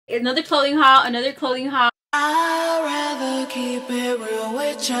Another clothing haul, another clothing haul. I'd rather keep it real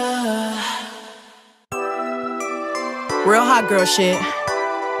with ya. Real hot girl shit.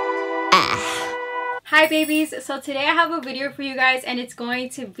 Hi babies, so today I have a video for you guys and it's going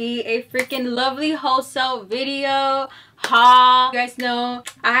to be a freaking Lovely Wholesale video haul. You guys know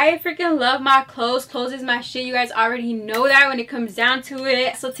I freaking love my clothes. Clothes is my shit. You guys already know that when it comes down to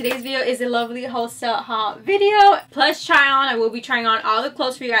it. So today's video is a Lovely Wholesale haul video plus try on. I will be trying on all the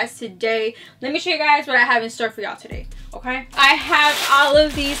clothes for you guys today. Let me show you guys what I have in store for y'all today. Okay, I have all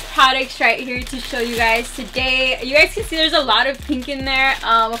of these products right here to show you guys today. You guys can see there's a lot of pink in there,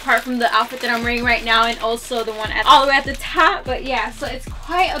 apart from the outfit that I'm wearing right now and also the one all the way at the top. But yeah, so it's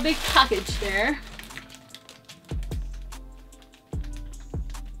quite a big package there.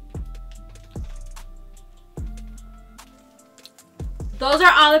 Those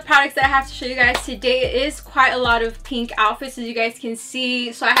are all the products that I have to show you guys today. It is quite a lot of pink outfits, as you guys can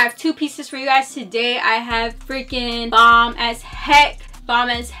see. So I have two pieces for you guys today. I have freaking bomb as heck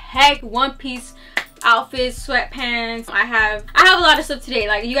one piece outfits, sweatpants. I have a lot of stuff today.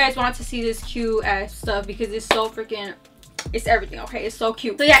 Like, you guys want to see this cute ass stuff because it's so freaking, it's everything. Okay, it's so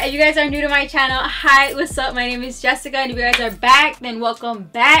cute. So yeah, if you guys are new to my channel, hi, what's up? My name is Jessica, and if you guys are back, then welcome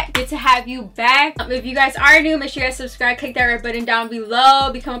back. Good to have you back. If you guys are new, make sure you guys subscribe, click that red button down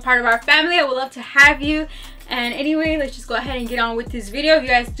below, become a part of our family. I would love to have you. And anyway, let's just go ahead and get on with this video. If you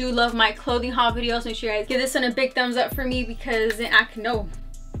guys do love my clothing haul videos, make sure you guys give this one a big thumbs up for me, because then I can know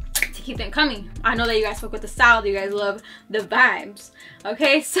to keep them coming. I know that you guys fuck with the style, that you guys love the vibes.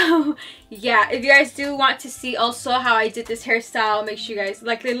 Okay, so yeah, if you guys do want to see also how I did this hairstyle, make sure you guys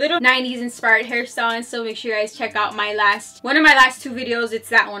like the little 90s inspired hairstyle, and so make sure you guys check out my one of my last two videos. It's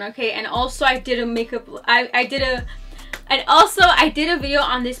that one. Okay, and also I did a makeup, I did a video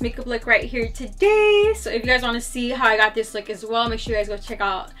on this makeup look right here today. So if you guys want to see how I got this look as well, make sure you guys go check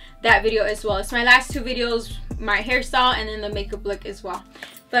out that video as well. It's my last two videos, my hairstyle and then the makeup look as well.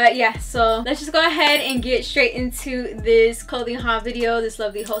 But yeah, so let's just go ahead and get straight into this clothing haul video, this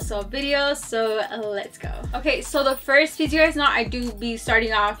Lovely Wholesale video. So let's go. Okay, so the first piece, you guys know I do be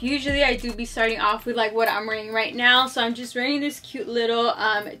starting off, usually I do be starting off with like what I'm wearing right now. So I'm just wearing this cute little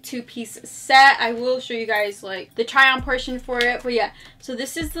two-piece set. I will show you guys like the try on portion for it. But yeah, so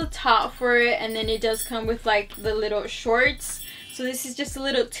this is the top for it, and then it does come with like the little shorts. So this is just a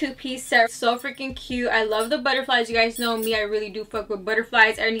little two-piece set. So freaking cute. I love the butterflies. You guys know me, I really do fuck with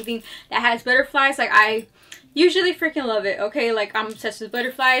butterflies. Anything that has butterflies, like, I usually freaking love it. Okay, like, I'm obsessed with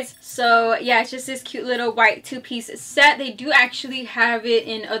butterflies. So yeah, it's just this cute little white two-piece set. They do actually have it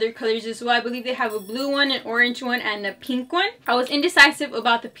in other colors as well. I believe they have a blue one, an orange one, and a pink one. I was indecisive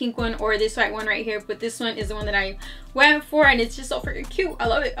about the pink one or this white one right here, but this one is the one that I went for, and it's just so freaking cute. I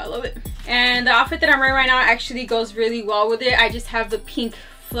love it. I love it. And the outfit that I'm wearing right now actually goes really well with it. I just have the pink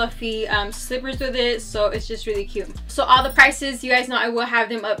fluffy slippers with it, so it's just really cute. So all the prices, you guys know I will have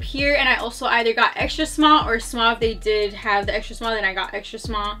them up here, and I also either got extra small or small. If they did have the extra small, then I got extra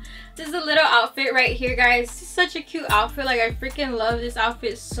small. This is a little outfit right here, guys. It's such a cute outfit. Like, I freaking love this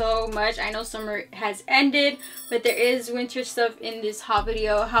outfit so much. I know summer has ended, but there is winter stuff in this haul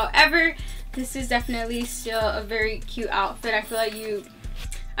video. However, this is definitely still a very cute outfit. I feel like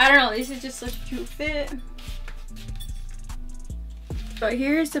I don't know, this is just such a cute fit. But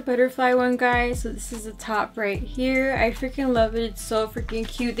here's the butterfly one, guys. So this is the top right here. I freaking love it. It's so freaking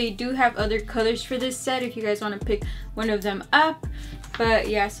cute. They do have other colors for this set if you guys want to pick one of them up. But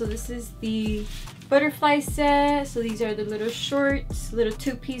yeah, so this is the butterfly set. So these are the little shorts, little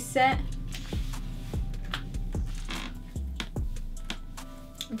two-piece set.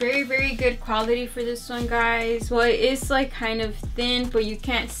 Very, very good quality for this one, guys. Well, it is like kind of thin, but you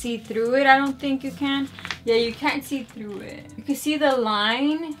can't see through it. I don't think you can. Yeah, you can't see through it. You can see the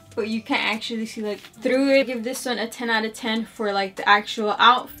line, but you can't actually see like through it. I give this one a 10 out of 10 for like the actual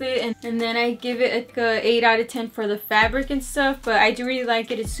outfit, and then I give it like a 8 out of 10 for the fabric and stuff. But I do really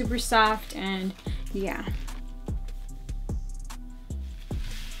like it. It's super soft, and yeah.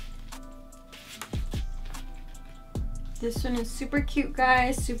 This one is super cute,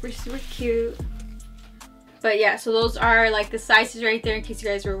 guys. Super, super cute. But yeah, so those are like the sizes right there in case you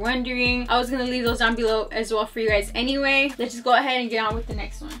guys were wondering. I was gonna leave those down below as well for you guys anyway. Let's just go ahead and get on with the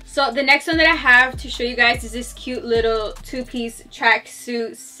next one. So the next one that I have to show you guys is this cute little two-piece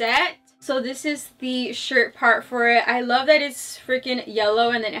tracksuit set. So this is the shirt part for it. I love that it's freaking yellow,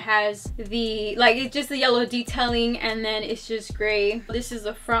 and then it has the, like, it's just the yellow detailing, and then it's just gray. This is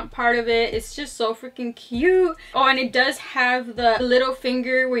the front part of it. It's just so freaking cute. Oh, and it does have the little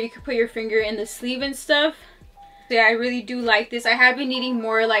finger where you can put your finger in the sleeve and stuff. So yeah, I really do like this. I have been needing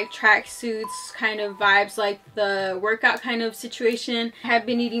more like tracksuits kind of vibes, like the workout kind of situation. I have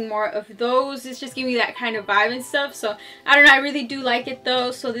been needing more of those. It's just giving me that kind of vibe and stuff. So I don't know, I really do like it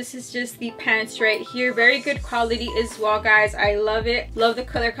though. So this is just the pants right here. Very good quality as well, guys. I love it. Love the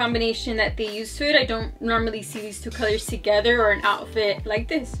color combination that they use to it. I don't normally see these two colors together or an outfit like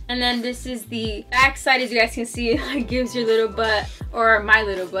this. And then this is the back side. As you guys can see, it like gives your little butt, or my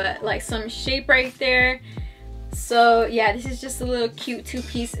little butt, like some shape right there. So yeah, this is just a little cute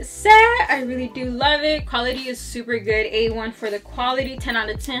two-piece set. I really do love it. Quality is super good. A1 for the quality, 10 out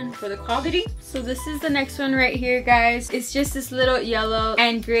of 10 for the quality. So this is the next one right here, guys. It's just this little yellow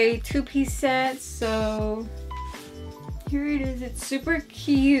and gray two-piece set. So here it is. It's super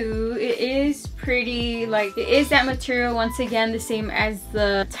cute. It is pretty, like, it is that material once again, the same as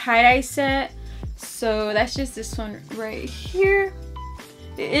the tie-dye set. So that's just this one right here.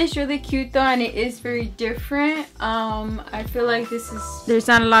 It is really cute though, and it is very different. I feel like there's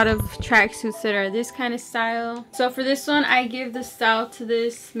not a lot of tracksuits that are this kind of style. So for this one, I give the style to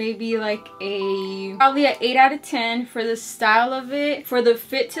this maybe like probably an 8 out of 10 for the style of it. For the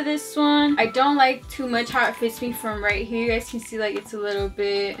fit to this one, I don't like too much how it fits me from right here. You guys can see like it's a little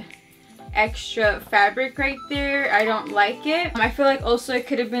bit extra fabric right there. I don't like it. I feel like also it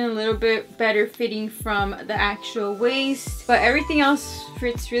could have been a little bit better fitting from the actual waist, but everything else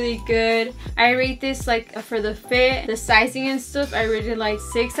fits really good. I rate this like for the fit, the sizing and stuff, I rated like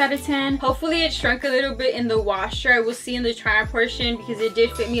 6 out of 10. Hopefully it shrunk a little bit in the washer. I will see in the try on portion because it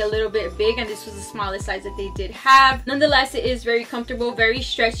did fit me a little bit big, and this was the smallest size that they did have. Nonetheless, it is very comfortable, very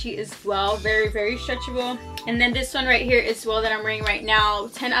stretchy as well, very stretchable. And then this one right here as well that I'm wearing right now,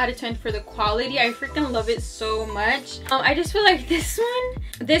 10 out of 10 for the quality. I freaking love it so much. I just feel like this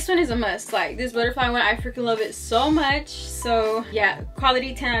one is a must. Like this butterfly one, I freaking love it so much. So yeah,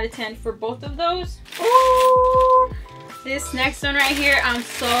 quality 10 out of 10 for both of those. Ooh, this next one right here, I'm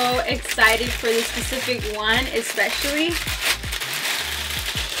so excited for this specific one especially.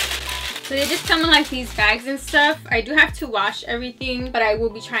 So they just come in like these bags and stuff. I do have to wash everything, but I will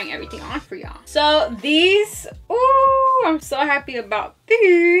be trying everything on for y'all. So these, ooh, I'm so happy about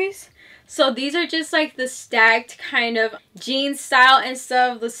these. So these are just like the stacked kind of jeans style and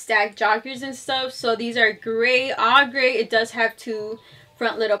stuff, the stacked joggers and stuff. So these are gray, all gray. It does have two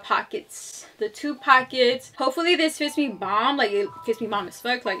front little pockets, the two pockets. Hopefully this fits me bomb, like it fits me bomb as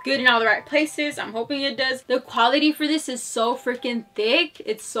fuck, like good in all the right places. I'm hoping it does. The quality for this is so freaking thick.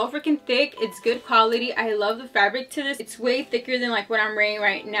 It's so freaking thick. It's good quality. I love the fabric to this. It's way thicker than like what I'm wearing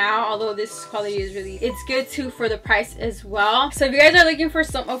right now, although this quality is really, it's good too for the price as well. So if you guys are looking for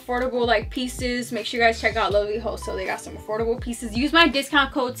some affordable like pieces, make sure you guys check out Lovelywholesale. They got some affordable pieces. Use my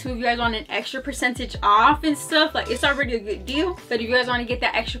discount code too if you guys want an extra percentage off and stuff. Like it's already a good deal, but if you guys want to get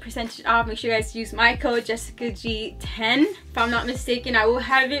that extra percentage off, make sure you guys use my code JessicaG10. If I'm not mistaken, I will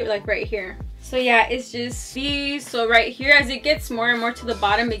have it like right here. So yeah, it's just these. So right here, as it gets more and more to the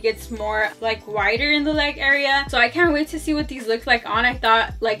bottom, it gets more like wider in the leg area. So I can't wait to see what these look like on. I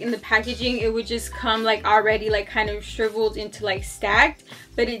thought like in the packaging it would just come like already like kind of shriveled into like stacked,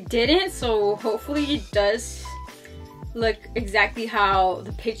 but it didn't. So hopefully it does look exactly how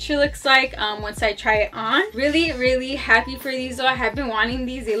the picture looks like once I try it on. Really happy for these though. I have been wanting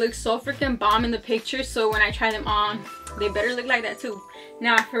these. They look so freaking bomb in the picture, so when I try them on, they better look like that too.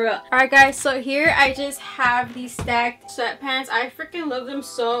 Nah, for real. Alright guys, so here I just have these stacked sweatpants. I freaking love them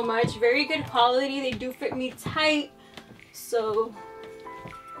so much. Very good quality. They do fit me tight, so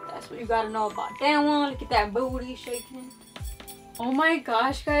that's what you gotta know about that one. Look at that booty shaking. Oh my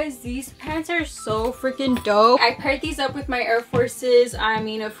gosh guys, these pants are so freaking dope. I paired these up with my Air Forces. I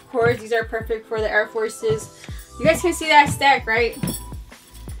mean, of course these are perfect for the Air Forces. You guys can see that stack, right?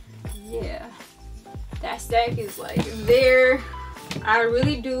 Yeah, that stack is like there. I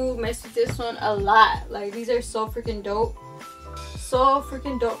really do mess with this one a lot. Like these are so freaking dope. So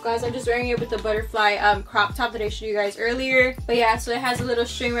freaking dope, guys. I'm just wearing it with the butterfly crop top that I showed you guys earlier. But yeah, so it has a little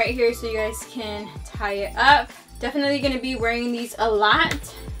string right here so you guys can tie it up. Definitely going to be wearing these a lot.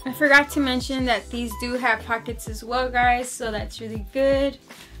 I forgot to mention that these do have pockets as well, guys, so that's really good.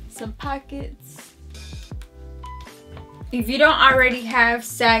 Some pockets. If you don't already have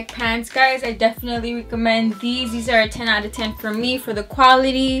sag pants, guys, I definitely recommend these. These are a 10 out of 10 for me, for the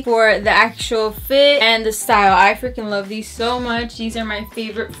quality, for the actual fit, and the style. I freaking love these so much. These are my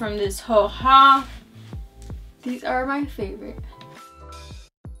favorite from this whole haul. These are my favorite.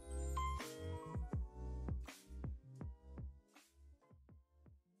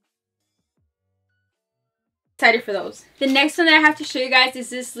 Excited for those. The next one that I have to show you guys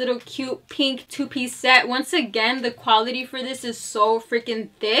is this little cute pink two-piece set. Once again, the quality for this is so freaking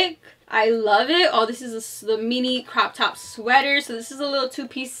thick. I love it. Oh, this is the mini crop top sweater. So this is a little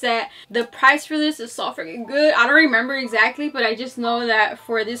two-piece set. The price for this is so freaking good. I don't remember exactly, but I just know that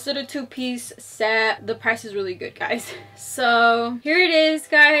for this little two-piece set, the price is really good, guys. So here it is,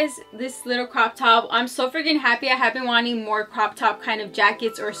 guys. This little crop top. I'm so freaking happy. I have been wanting more crop top kind of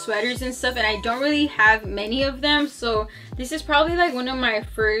jackets or sweaters and stuff, and I don't really have many of them. So this is probably like one of my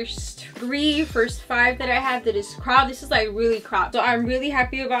first 5 that I have that is cropped. This is like really cropped. So I'm really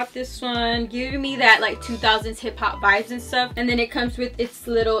happy about this one, giving me that like 2000s hip-hop vibes and stuff. And then it comes with its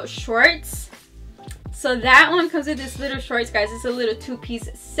little shorts. So that one comes with this little shorts, guys. It's a little two-piece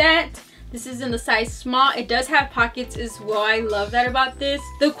set. This is in the size small. It does have pockets as well. I love that about this.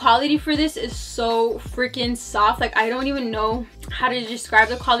 The quality for this is so freaking soft. Like, I don't even know how to describe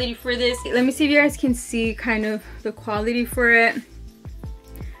the quality for this. Let me see if you guys can see kind of the quality for it.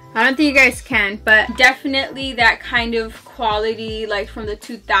 I don't think you guys can, but definitely that kind of quality, like from the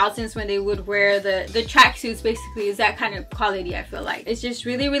 2000s when they would wear the tracksuits, basically, is that kind of quality. I feel like it's just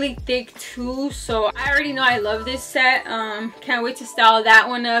really, really thick too. So I already know I love this set. Can't wait to style that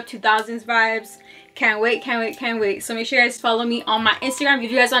one up. 2000s vibes. Can't wait, can't wait, can't wait. So make sure you guys follow me on my Instagram.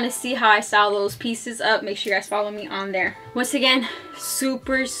 If you guys want to see how I style those pieces up, make sure you guys follow me on there. Once again,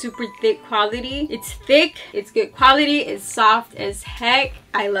 super, super thick quality. It's thick, it's good quality, it's soft as heck.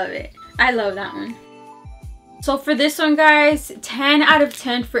 I love it. I love that one. So for this one, guys, 10 out of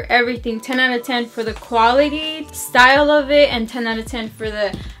 10 for everything. 10 out of 10 for the quality, style of it, and 10 out of 10 for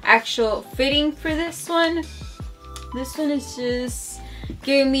the actual fitting for this one. This one is just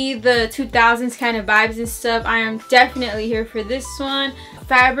giving me the 2000s kind of vibes and stuff. I am definitely here for this one.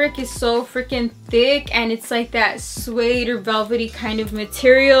 Fabric is so freaking thick, and it's like that suede or velvety kind of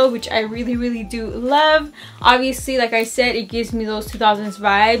material, which I really, really do love. Obviously, like I said, it gives me those 2000s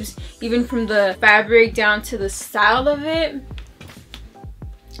vibes, even from the fabric down to the style of it.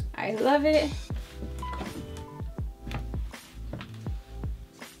 I love it.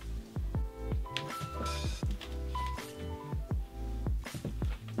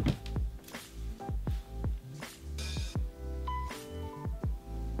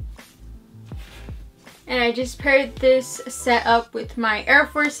 And I just paired this set up with my Air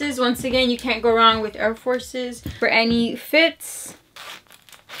Forces. Once again, you can't go wrong with Air Forces for any fits.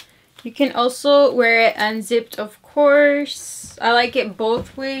 You can also wear it unzipped, of course. I like it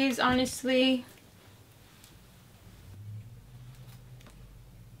both ways, honestly.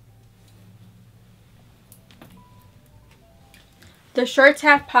 The shorts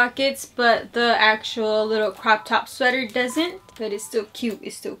have pockets, but the actual little crop top sweater doesn't. But it's still cute.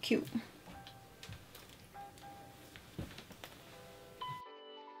 It's still cute.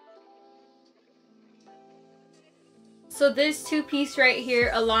 So this two-piece right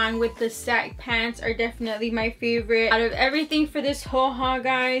here along with the stack pants are definitely my favorite out of everything for this whole haul,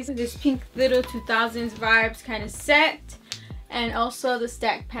 guys. This pink little 2000s vibes kind of set, and also the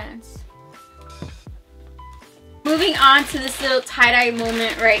stack pants. Moving on to this little tie-dye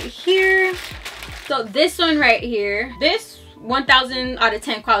moment right here. So this one right here, this 1000 out of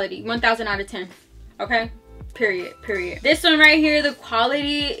 10 quality, 1000 out of 10, okay? Period. This one right here, the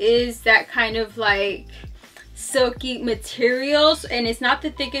quality is that kind of like silky materials, and it's not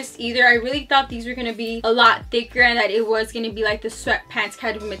the thickest either. I really thought these were gonna be a lot thicker and that it was gonna be like the sweatpants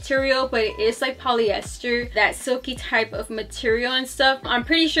kind of material, but it is like polyester, that silky type of material and stuff. I'm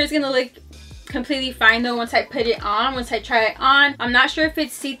pretty sure it's gonna look completely fine though once I put it on, once I try it on. I'm not sure if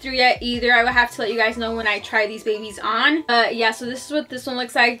it's see-through yet either. I will have to let you guys know when I try these babies on. Yeah, so this is what this one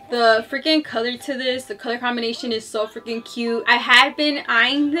looks like. The freaking color to this, the color combination is so freaking cute. I had been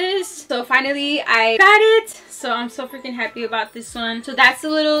eyeing this, so finally I got it. So I'm so freaking happy about this one. So that's the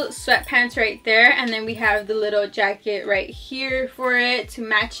little sweatpants right there, and then we have the little jacket right here for it to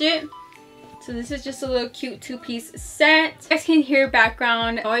match it. So this is just a little cute two-piece set. You guys can hear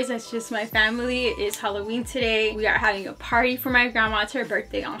background noise. That's just my family. It is Halloween today. We are having a party for my grandma. It's her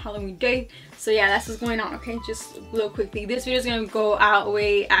birthday on Halloween day. So yeah, that's what's going on, okay? Just real quickly. This video is gonna go out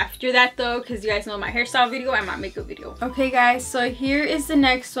way after that though, because you guys know my hairstyle video and my makeup video. Okay guys, so here is the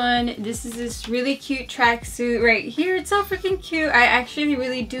next one. This is this really cute tracksuit right here. It's so freaking cute. I actually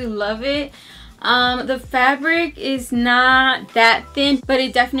really do love it. The fabric is not that thin, but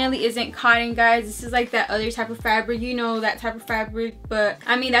it definitely isn't cotton, guys. This is like that other type of fabric, you know, that type of fabric, but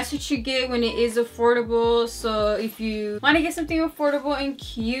I mean that's what you get when it is affordable. So if you want to get something affordable and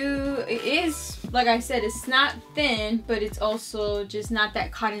cute, it is, like I said, it's not thin, but it's also just not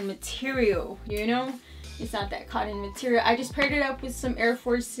that cotton material, you know. It's not that cotton material. I just paired it up with some Air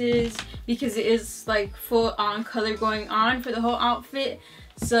Forces because it is like full on color going on for the whole outfit.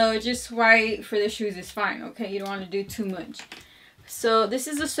 So just white for the shoes is fine, okay? You don't want to do too much. So this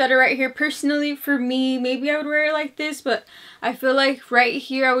is a sweater right here. Personally, for me, maybe I would wear it like this, but I feel like right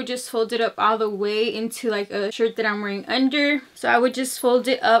here I would just fold it up all the way into like a shirt that I'm wearing under. So I would just fold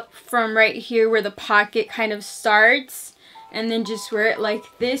it up from right here where the pocket kind of starts, and then just wear it like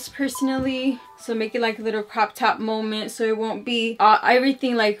this personally. So make it like a little crop top moment, so it won't be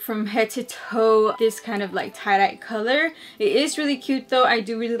everything like from head to toe this kind of like tie-dye color. It is really cute though. I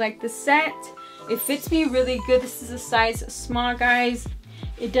do really like the set. It fits me really good. This is a size small, guys.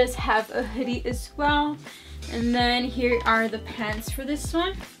 It does have a hoodie as well. And then here are the pants for this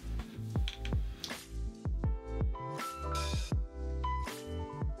one.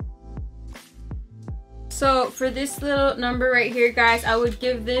 So for this little number right here, guys, I would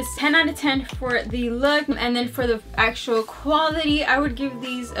give this 10 out of 10 for the look, and then for the actual quality, I would give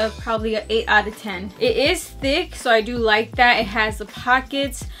these probably an 8 out of 10. It is thick, so I do like that. It has the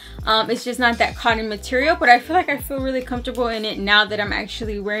pockets. It's just not that cotton material, but I feel really comfortable in it now that I'm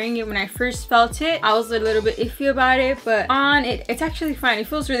actually wearing it. When I first felt it, I was a little bit iffy about it, but on it's actually fine. It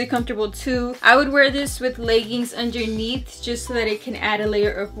feels really comfortable too. I would wear this with leggings underneath just so that it can add a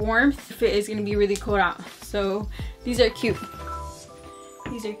layer of warmth if it is going to be really cold out. So these are cute.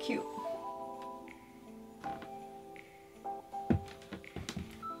 These are cute.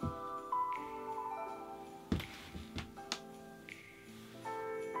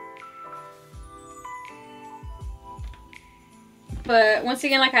 But once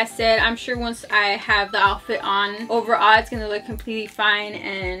again, like I said, I'm sure once I have the outfit on, overall it's gonna look completely fine.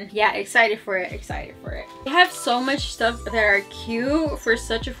 And yeah, excited for it, excited for it. They have so much stuff that are cute for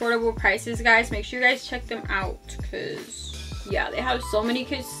such affordable prices, guys. Make sure you guys check them out, because yeah, they have so many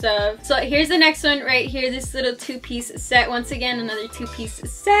cute stuff. So here's the next one right here, this little two-piece set. Once again, another two-piece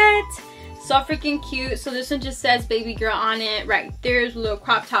set. So freaking cute. So this one just says baby girl on it right there. There's a little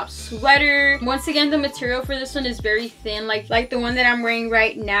crop top sweater. Once again, the material for this one is very thin, like the one that I'm wearing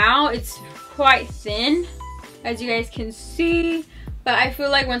right now. It's quite thin, as you guys can see. But I feel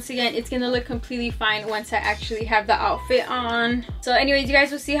like, once again, it's gonna look completely fine once I actually have the outfit on. So anyways, you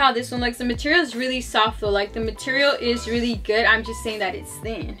guys will see how this one looks. The material is really soft though. Like, the material is really good. I'm just saying that it's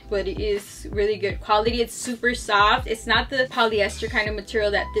thin, but it is really good quality. It's super soft. It's not the polyester kind of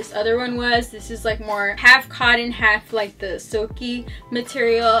material that this other one was. This is like more half cotton, half like the silky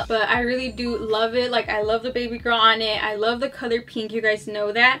material. But I really do love it. Like, I love the baby girl on it. I love the color pink. You guys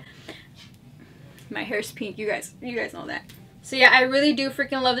know that. My hair's pink. You guys know that. So yeah, I really do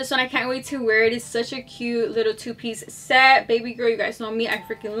freaking love this one. I can't wait to wear it. It's such a cute little two-piece set. Baby girl, you guys know me. I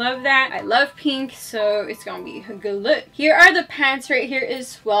freaking love that. I love pink, so it's gonna be a good look. Here are the pants right here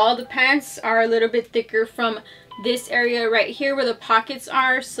as well. The pants are a little bit thicker from this area right here where the pockets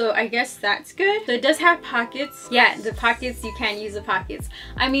are, so I guess that's good. So it does have pockets. Yeah, the pockets, you can use the pockets.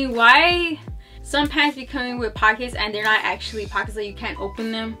 I mean, why some pants be coming with pockets and they're not actually pockets, like you can't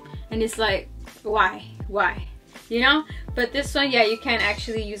open them, and it's like, why, you know? But this one, yeah, you can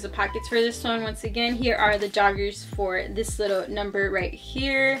actually use the pockets for this one. Once again, here are the joggers for this little number right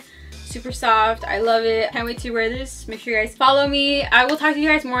here. Super soft. I love it. Can't wait to wear this. Make sure you guys follow me. I will talk to you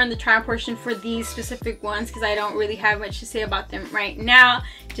guys more in the try portion for these specific ones, because I don't really have much to say about them right now.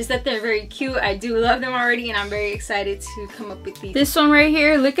 Just that they're very cute. I do love them already, and I'm very excited to come up with these. This one right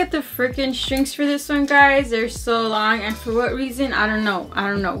here, look at the freaking strings for this one, guys. They're so long, and for what reason, I don't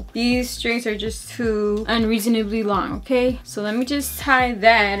know. These strings are just too unreasonably long, okay? So let me just tie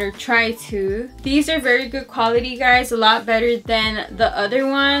that, or try to. These are very good quality, guys. A lot better than the other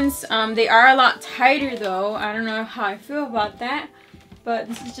ones. They are a lot tighter though. I don't know how I feel about that, but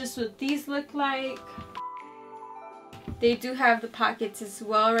this is just what these look like. They do have the pockets as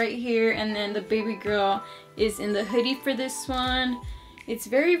well right here, and then the baby girl is in the hoodie for this one. It's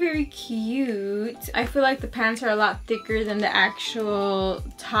very, very cute. I feel like the pants are a lot thicker than the actual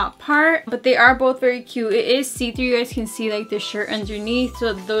top part, but they are both very cute. It is see-through. You guys can see like the shirt underneath,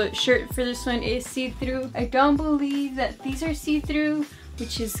 so the shirt for this one is see-through. I don't believe that these are see-through,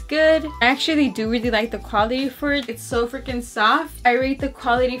 which is good. I actually do really like the quality for it. It's so freaking soft. I rate the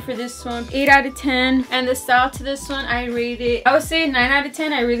quality for this one 8 out of 10, and the style to this one, I rate it, I would say 9 out of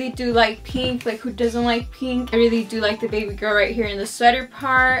 10. I really do like pink. Like, who doesn't like pink? I really do like the baby girl right here in the sweater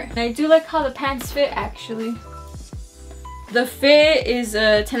part, and I do like how the pants fit actually. The fit is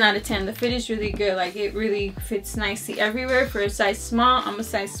a 10 out of 10. The fit is really good. Like, it really fits nicely everywhere. For a size small, I'm a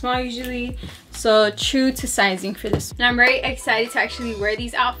size small usually, so true to sizing for this. And I'm very excited to actually wear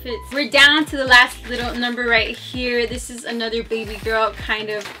these outfits. We're down to the last little number right here. This is another baby girl kind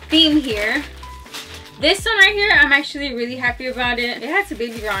of theme here. This one right here, I'm actually really happy about it. It has a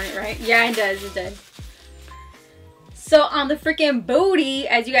baby girl on it, right? Yeah, it does, it does. So on the freaking booty,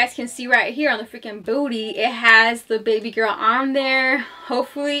 as you guys can see right here on the freaking booty, it has the baby girl on there.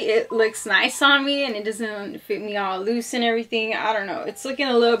 Hopefully it looks nice on me and it doesn't fit me all loose and everything. I don't know. It's looking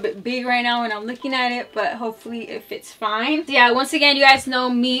a little bit big right now when I'm looking at it, but hopefully it fits fine. So yeah, once again, you guys know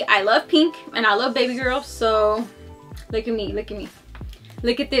me. I love pink and I love baby girl. So look at me, look at me.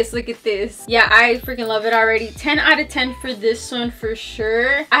 Look at this, look at this. Yeah, I freaking love it already. 10 out of 10 for this one for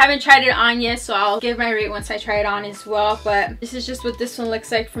sure. I haven't tried it on yet, so I'll give my rate once I try it on as well. But this is just what this one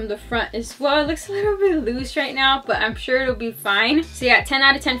looks like from the front as well. It looks a little bit loose right now, but I'm sure it'll be fine. So yeah, 10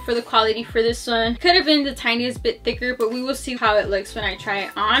 out of 10 for the quality for this one. Could have been the tiniest bit thicker, but we will see how it looks when I try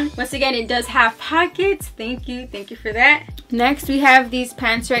it on. Once again, it does have pockets. Thank you for that. Next, we have these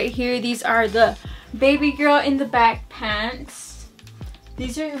pants right here. These are the baby girl in the back pants.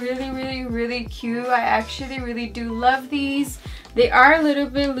 These are really cute. I actually really do love these. They are a little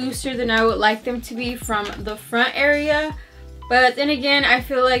bit looser than I would like them to be from the front area, but then again, I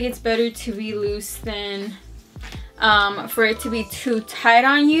feel like it's better to be loose than for it to be too tight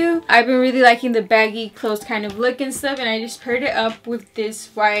on you. I've been really liking the baggy clothes kind of look and stuff, and I just paired it up with this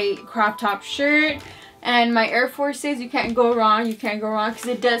white crop top shirt and my Air Forces. You can't go wrong, because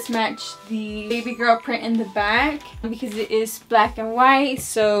it does match the baby girl print in the back because it is black and white.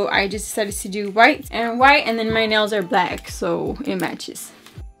 So I just decided to do white, and then my nails are black, so it matches.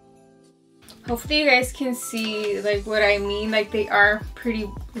 Hopefully you guys can see like what I mean. Like, they are pretty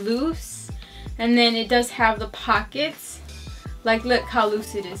loose, and then it does have the pockets. Like, look how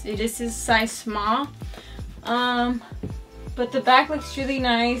loose it is. It is a size small. But the back looks really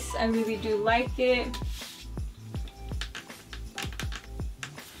nice. I really do like it.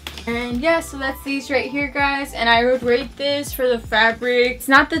 And yeah, so that's these right here, guys. And I would rate this for the fabric. It's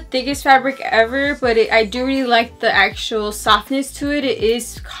not the thickest fabric ever, but I do really like the actual softness to it. It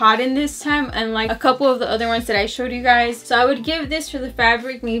is cotton this time, unlike a couple of the other ones that I showed you guys. So I would give this for the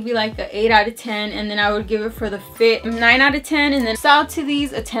fabric maybe like a 8 out of 10. And then I would give it for the fit 9 out of 10. And then style to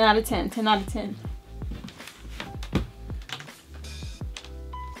these a 10 out of 10. 10 out of 10.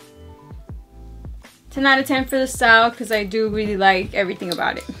 10 out of 10 for the style, because I do really like everything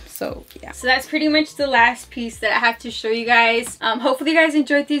about it. So yeah, so that's pretty much the last piece that I have to show you guys. Hopefully you guys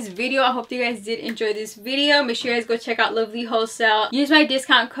enjoyed this video. I hope you guys did enjoy this video. Make sure you guys go check out Lovelywholesale. Use my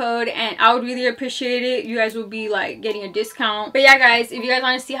discount code and I would really appreciate it. You guys will be like getting a discount. But yeah, guys, if you guys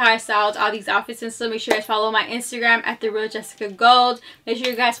want to see how I styled all these outfits and stuff, make sure you guys follow my Instagram at therealjessicagold. Make sure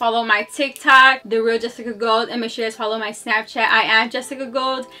you guys follow my TikTok, therealjessicagold, and make sure you guys follow my Snapchat. I am Jessica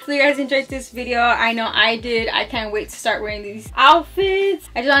Gold. Hopefully you guys enjoyed this video. I know I did. I can't wait to start wearing these outfits.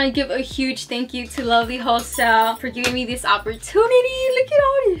 I just want to give a huge thank you to Lovelywholesale for giving me this opportunity. Look at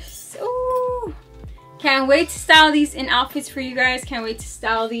all this. Ooh. Can't wait to style these in outfits for you guys. Can't wait to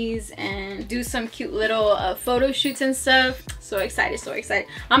style these and do some cute little photo shoots and stuff. So excited, so excited.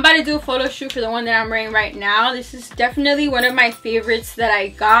 I'm about to do a photo shoot for the one that I'm wearing right now. This is definitely one of my favorites that I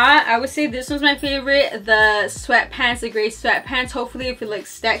got. I would say this one's my favorite. The sweatpants, the gray sweatpants. Hopefully if it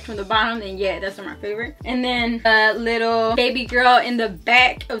looks stacked from the bottom, then yeah, that's my favorite. And then the little baby girl in the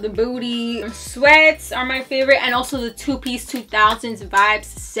back of the booty sweats are my favorite. And also the two-piece 2000s vibes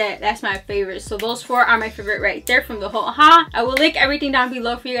set. That's my favorite. So those four are my favorite right there from the whole haul. I will link everything down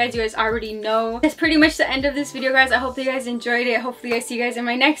below for you guys. You guys already know. That's pretty much the end of this video, guys. I hope that you guys enjoyed it. Hopefully I see you guys in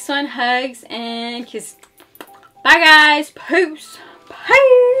my next one. Hugs and kisses. Bye, guys. Peace.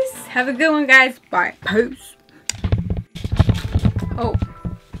 Peace. Have a good one, guys. Bye. Peace. Oh.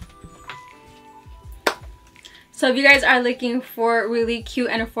 So if you guys are looking for really cute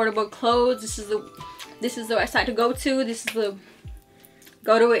and affordable clothes, this is the website to go to. This is the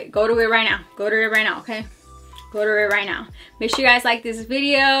go to it right now. Go to it right now, okay? Go to it right now. Make sure you guys like this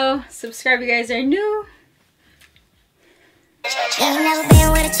video. Subscribe if you guys are new. You ain't never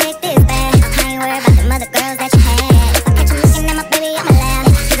been with a chick this bad. I ain't worried about the other girls that you had. If I catch you looking at my baby, I'ma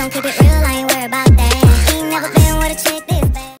laugh. She gon' keep it real, I ain't worried about that.